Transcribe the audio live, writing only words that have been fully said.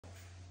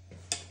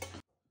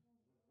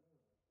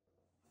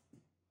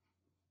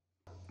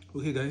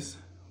Okay guys,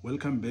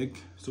 welcome back.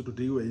 So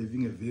today we're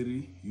having a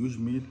very huge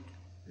meal,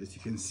 as you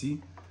can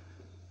see.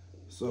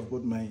 So I've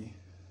got my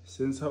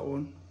sensor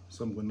on,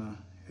 so I'm gonna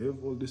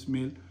have all this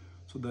meal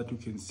so that you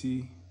can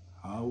see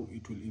how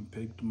it will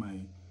impact my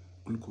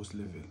glucose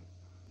level.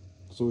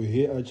 So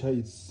here atchar,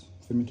 it's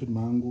fermented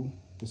mango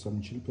with some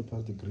chili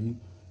peppers, the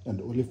green, and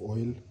olive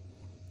oil.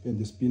 And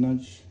the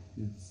spinach,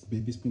 it's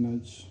baby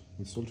spinach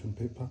with salt and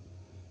pepper.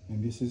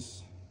 And this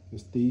is the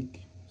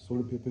steak, salt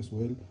and pepper as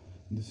well.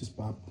 And this is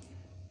pap.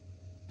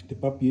 The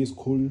pap here is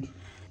cold,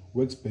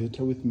 works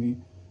better with me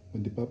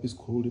when the pap is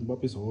cold. And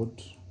pap is hot,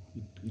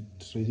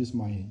 it raises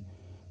my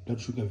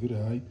blood sugar very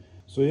high.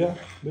 So yeah,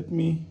 let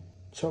me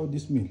chow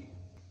this meal.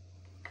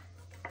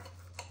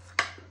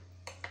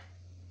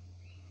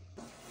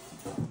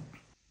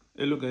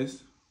 Hello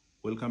guys,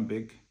 welcome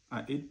back.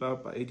 I ate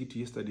pap. I ate it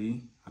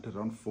yesterday at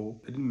around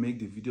 4. I didn't make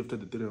the video after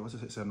the 3 hours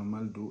as I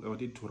normally do. I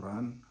wanted to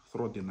run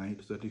throughout the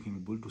night so that you can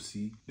be able to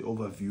see the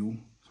overview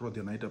throughout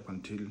the night up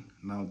until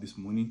now this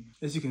morning.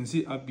 As you can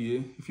see up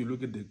here, if you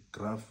look at the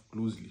graph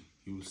closely,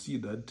 you will see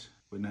that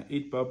when I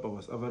ate pap, I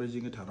was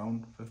averaging it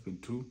around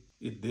 5.2.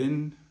 It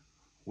then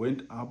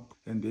went up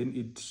and then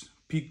it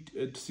peaked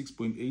at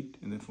 6.8,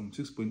 and then from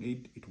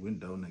 6.8 it went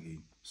down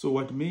again. So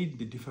what made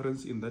the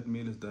difference in that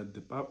meal is that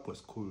the pap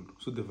was cold.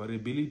 So the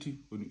variability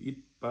when you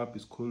eat pap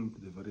is cold,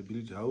 the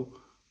variability, how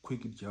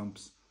quick it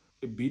jumps,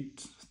 a bit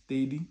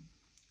steady.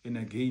 And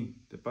again,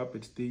 the pap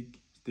at steak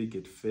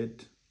at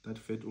fat, that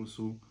fat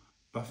also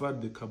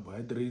buffered the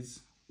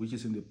carbohydrates which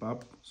is in the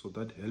pap, so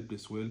that helped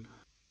as well.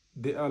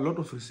 There are a lot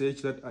of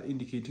research that are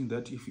indicating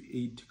that if you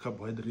eat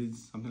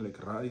carbohydrates, something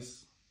like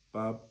rice,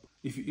 pap,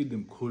 if you eat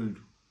them cold,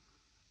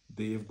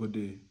 they have got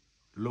a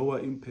lower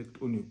impact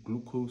on your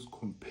glucose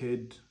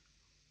compared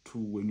to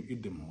when you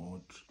eat them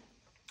hot.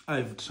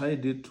 I've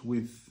tried it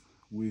with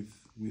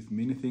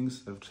many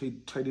things. I've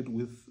tried it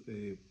with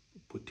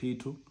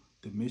potato,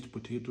 the mashed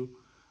potato.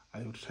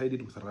 I've tried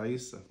it with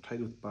rice. I've tried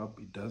it with pap.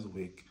 It does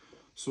work.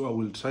 So I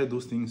will try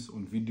those things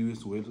on video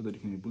as well so that you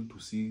can be able to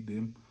see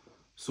them.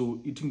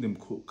 So eating them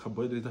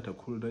carbohydrates that are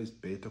colder is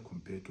better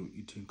compared to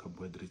eating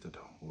carbohydrates that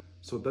are hot.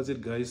 So that's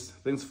it guys.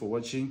 Thanks for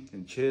watching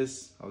and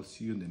cheers. I'll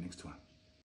see you in the next one.